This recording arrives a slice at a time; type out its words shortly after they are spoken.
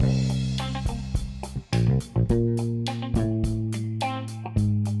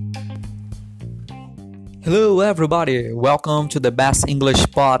Hello, everybody. Welcome to the Best English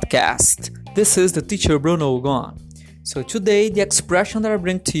Podcast. This is the teacher Bruno Gon. So today, the expression that I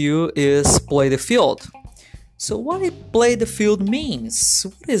bring to you is play the field. So what play the field means?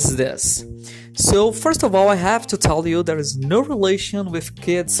 What is this? So first of all, I have to tell you there is no relation with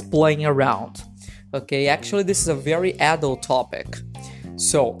kids playing around. Okay, actually this is a very adult topic.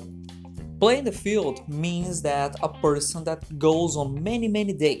 So playing the field means that a person that goes on many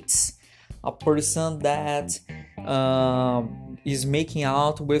dates, a person that is making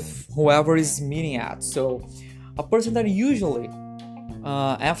out with whoever is meeting at. So a person that usually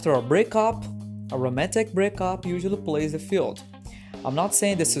after a breakup, a romantic breakup, usually plays the field. I'm not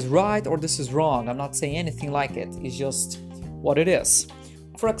saying this is right or this is wrong. I'm not saying anything like it. It's just what it is.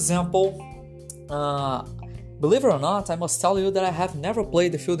 For example, believe it or not, I must tell you that I have never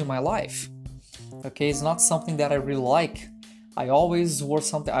played the field in my life. Okay, it's not something that I really like. I was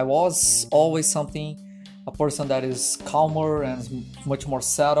always a person that is calmer and much more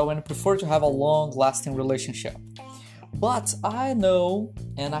settled and prefer to have a long-lasting relationship. But I know,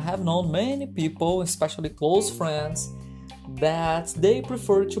 and I have known many people, especially close friends, that they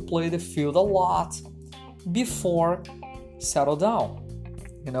prefer to play the field a lot before settle down,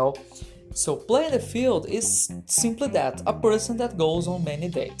 So playing the field is simply that, a person that goes on many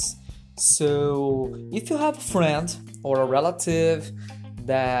dates. So if you have a friend or a relative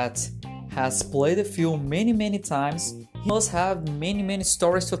that has played the field many times, he must have many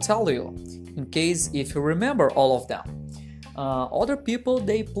stories to tell you, in case if you remember all of them. Other people,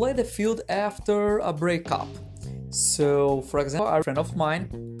 they play the field after a breakup. So for example, a friend of mine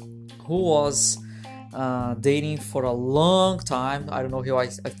who was dating for a long time, I don't know, I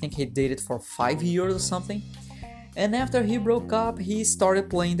think he dated for 5 years or something. And after he broke up, he started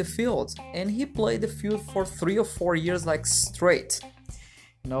playing the field. And he played the field for 3 or 4 years like straight.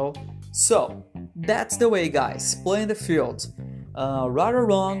 So that's the way, guys. Playing the field. Right or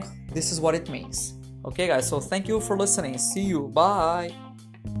wrong, this is what it means. Okay, guys, so thank you for listening. See you. Bye.